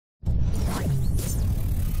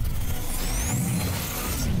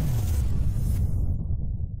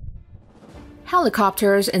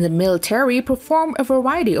Helicopters in the military perform a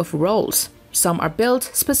variety of roles. Some are built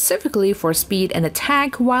specifically for speed and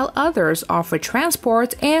attack, while others offer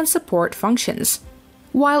transport and support functions.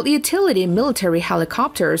 While utility military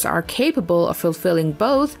helicopters are capable of fulfilling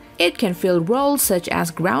both, it can fill roles such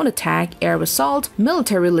as ground attack, air assault,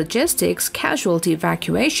 military logistics, casualty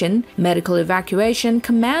evacuation, medical evacuation,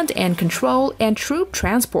 command and control, and troop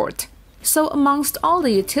transport. So amongst all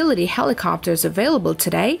the utility helicopters available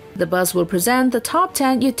today, the bus will present the top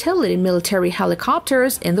 10 utility military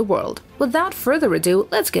helicopters in the world. Without further ado,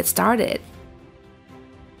 let's get started.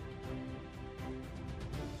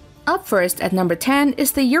 Up first at number 10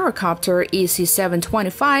 is the Eurocopter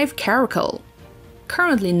EC-725 Caracal.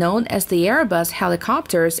 Currently known as the Airbus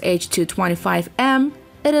Helicopters H225M,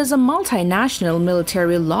 it is a multinational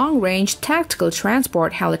military long-range tactical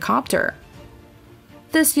transport helicopter.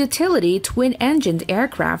 This utility twin-engined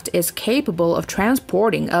aircraft is capable of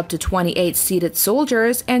transporting up to 28 seated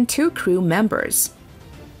soldiers and 2 crew members.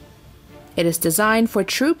 It is designed for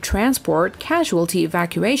troop transport, casualty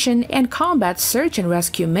evacuation, and combat search and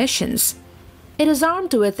rescue missions. It is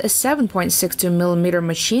armed with a 7.62mm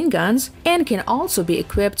machine guns and can also be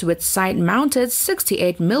equipped with side-mounted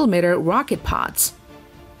 68mm rocket pods.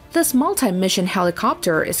 This multi-mission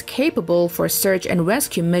helicopter is capable for search and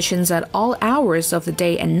rescue missions at all hours of the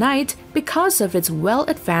day and night because of its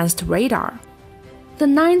well-advanced radar. The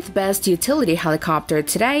 9th best utility helicopter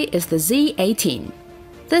today is the Z-18.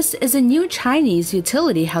 This is a new Chinese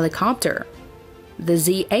utility helicopter. The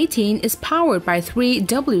Z-18 is powered by 3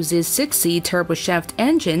 WZ-6C turboshaft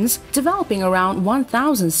engines, developing around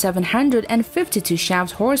 1,752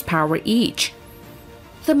 shaft horsepower each.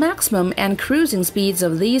 The maximum and cruising speeds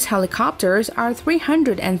of these helicopters are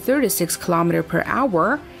 336 km per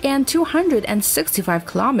hour and 265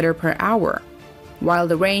 km per hour, while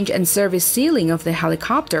the range and service ceiling of the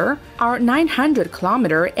helicopter are 900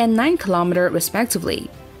 km and 9 km respectively.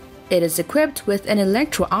 It is equipped with an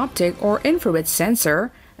electro-optic or infrared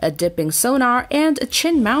sensor, a dipping sonar, and a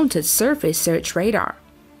chin-mounted surface search radar.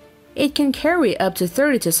 It can carry up to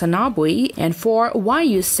 32 sonobuoy and 4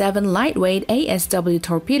 Yu-7 lightweight ASW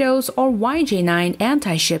torpedoes or YJ-9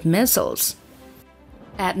 anti-ship missiles.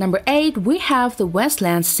 At number 8, we have the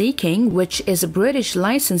Westland Sea King, which is a British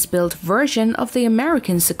license-built version of the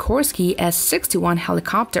American Sikorsky S-61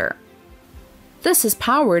 helicopter. This is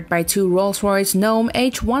powered by 2 Rolls-Royce Gnome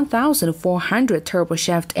H1400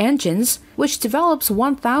 turboshaft engines, which develops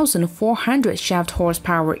 1,400 shaft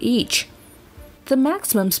horsepower each. The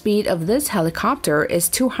maximum speed of this helicopter is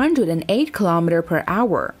 208 km per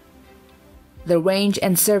hour. The range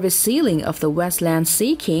and service ceiling of the Westland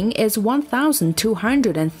Sea King is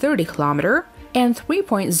 1,230 km and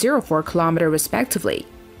 3.04 km respectively.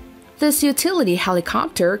 This utility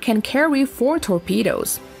helicopter can carry 4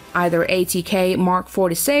 torpedoes, either ATK Mark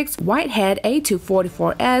 46, Whitehead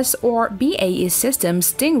A244S, or BAE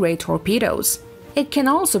Systems Stingray torpedoes. It can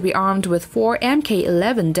also be armed with 4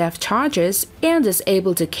 Mk-11 depth charges and is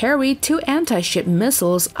able to carry 2 anti-ship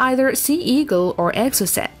missiles, either Sea Eagle or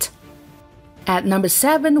Exocet. At number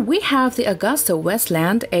 7, we have the Augusta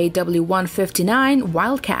Westland AW159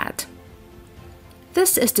 Wildcat.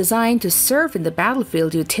 This is designed to serve in the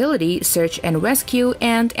battlefield utility, search and rescue,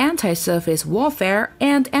 and anti-surface warfare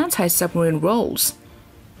and anti-submarine roles.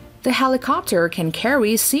 The helicopter can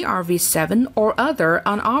carry CRV-7 or other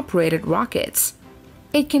unoperated rockets.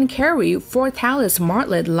 It can carry 4 Thales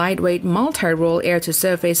Martlet lightweight multi-role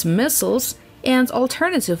air-to-surface missiles, and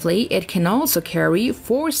alternatively, it can also carry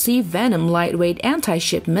 4 Sea Venom lightweight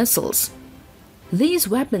anti-ship missiles. These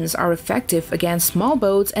weapons are effective against small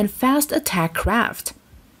boats and fast attack craft.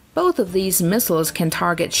 Both of these missiles can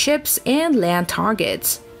target ships and land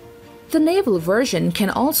targets. The naval version can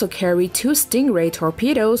also carry 2 Stingray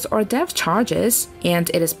torpedoes or depth charges, and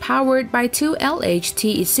it is powered by 2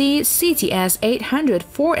 LHTEC CTS 800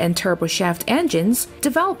 4N turboshaft engines,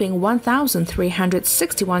 developing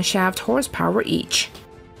 1,361 shaft horsepower each.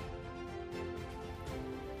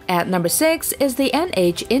 At number 6 is the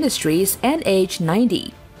NH Industries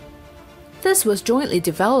NH90. This was jointly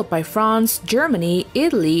developed by France, Germany,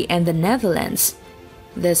 Italy, and the Netherlands.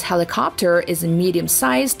 This helicopter is a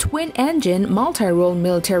medium-sized twin-engine multi-role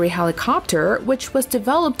military helicopter which was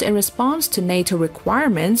developed in response to NATO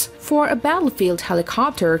requirements for a battlefield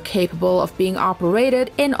helicopter capable of being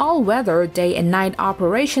operated in all-weather day and night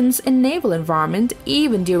operations in naval environment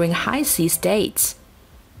even during high-sea states.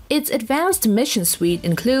 Its advanced mission suite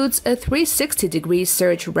includes a 360-degree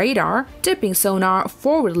search radar, dipping sonar,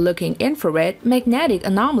 forward-looking infrared, magnetic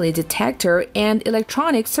anomaly detector, and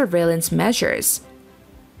electronic surveillance measures.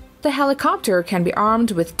 The helicopter can be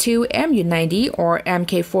armed with 2 Mu-90 or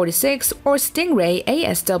Mk-46 or Stingray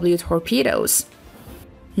ASW torpedoes.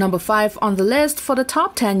 Number 5 on the list for the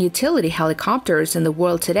top 10 utility helicopters in the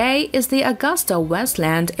world today is the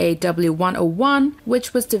Augusta-Westland AW101,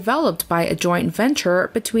 which was developed by a joint venture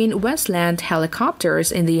between Westland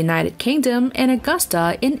Helicopters in the United Kingdom and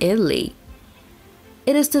Augusta in Italy.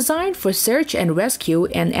 It is designed for search and rescue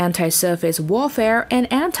and anti-surface warfare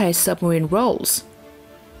and anti-submarine roles.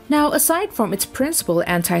 Now, aside from its principal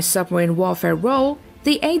anti-submarine warfare role,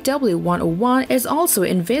 the AW101 is also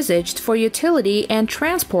envisaged for utility and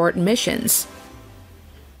transport missions.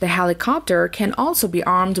 The helicopter can also be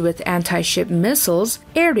armed with anti-ship missiles,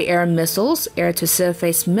 air-to-air missiles,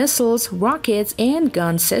 air-to-surface missiles, rockets, and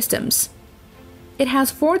gun systems. It has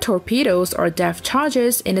 4 torpedoes or depth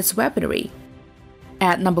charges in its weaponry.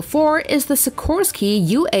 At number 4 is the Sikorsky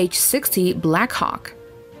UH-60 Blackhawk.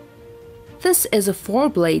 This is a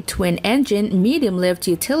 4-blade twin-engine medium-lift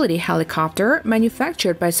utility helicopter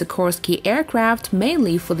manufactured by Sikorsky Aircraft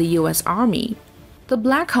mainly for the U.S. Army. The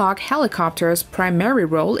Blackhawk helicopter's primary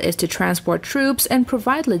role is to transport troops and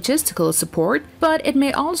provide logistical support, but it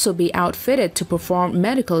may also be outfitted to perform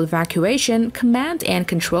medical evacuation, command and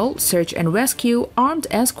control, search and rescue, armed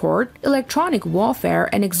escort, electronic warfare,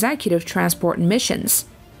 and executive transport missions.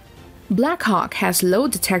 Blackhawk has low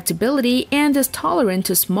detectability and is tolerant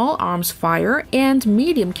to small arms fire and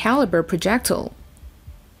medium-caliber projectile.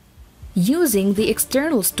 Using the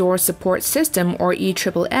External Store Support System or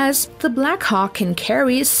ESSS, the Blackhawk can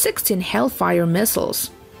carry 16 Hellfire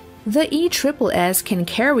missiles. The ESSS can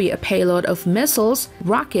carry a payload of missiles,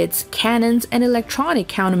 rockets, cannons, and electronic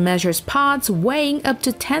countermeasures pods weighing up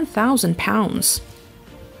to 10,000 pounds.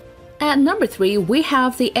 At number 3, we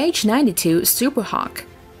have the H-92 Superhawk.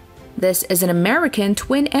 This is an American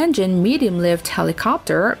twin-engine medium-lift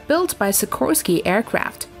helicopter built by Sikorsky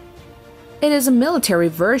Aircraft. It is a military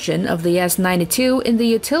version of the S-92 in the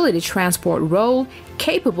utility transport role,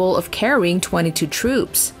 capable of carrying 22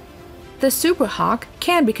 troops. The Superhawk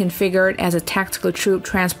can be configured as a tactical troop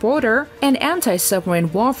transporter, an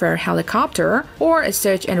anti-submarine warfare helicopter, or a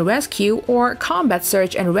search and rescue or combat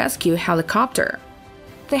search and rescue helicopter.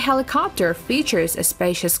 The helicopter features a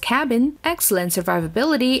spacious cabin, excellent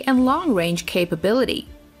survivability, and long-range capability.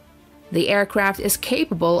 The aircraft is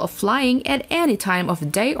capable of flying at any time of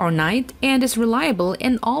day or night and is reliable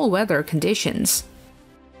in all weather conditions.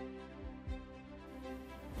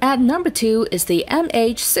 At number 2 is the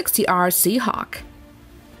MH-60R Seahawk.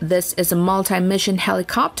 This is a multi-mission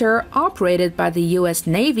helicopter operated by the U.S.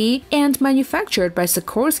 Navy and manufactured by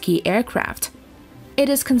Sikorsky Aircraft. It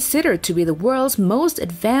is considered to be the world's most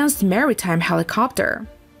advanced maritime helicopter.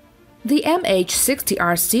 The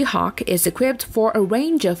MH-60R Seahawk is equipped for a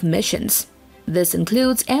range of missions. This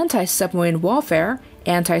includes anti-submarine warfare,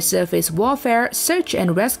 anti-surface warfare, search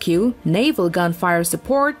and rescue, naval gunfire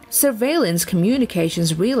support, surveillance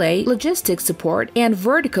communications relay, logistics support, and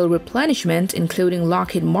vertical replenishment including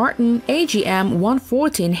Lockheed Martin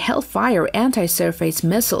AGM-114 Hellfire anti-surface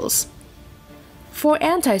missiles. For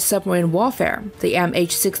anti-submarine warfare, the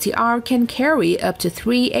MH-60R can carry up to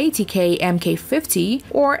 3 ATK Mk-50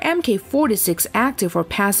 or Mk-46 active or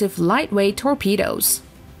passive lightweight torpedoes.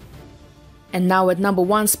 And now at number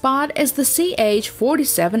 1 spot is the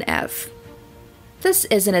CH-47F. This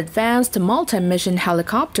is an advanced multi-mission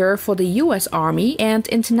helicopter for the U.S. Army and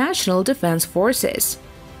international defense forces.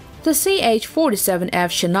 The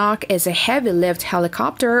CH-47F Chinook is a heavy-lift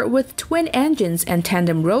helicopter with twin engines and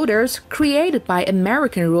tandem rotors created by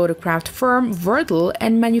American rotorcraft firm Vertol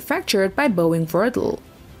and manufactured by Boeing Vertol.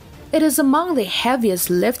 It is among the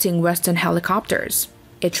heaviest lifting Western helicopters.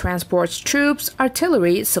 It transports troops,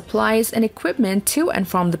 artillery, supplies, and equipment to and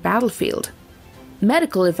from the battlefield.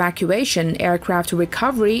 Medical evacuation, aircraft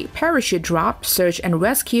recovery, parachute drop, search and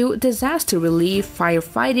rescue, disaster relief,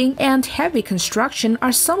 firefighting, and heavy construction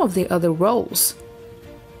are some of the other roles.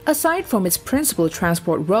 Aside from its principal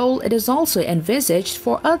transport role, it is also envisaged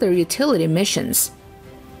for other utility missions.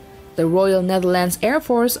 The Royal Netherlands Air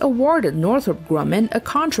Force awarded Northrop Grumman a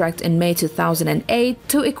contract in May 2008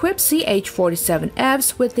 to equip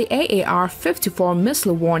CH-47Fs with the AAR-54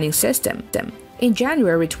 missile warning system. In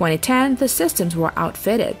January 2010, the systems were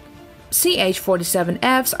outfitted.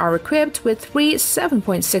 CH-47Fs are equipped with 3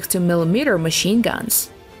 7.62mm machine guns.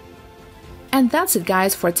 And that's it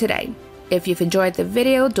guys for today. If you've enjoyed the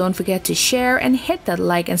video, don't forget to share and hit that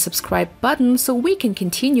like and subscribe button so we can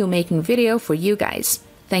continue making video for you guys.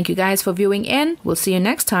 Thank you guys for viewing in. We'll see you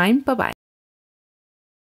next time. Bye-bye.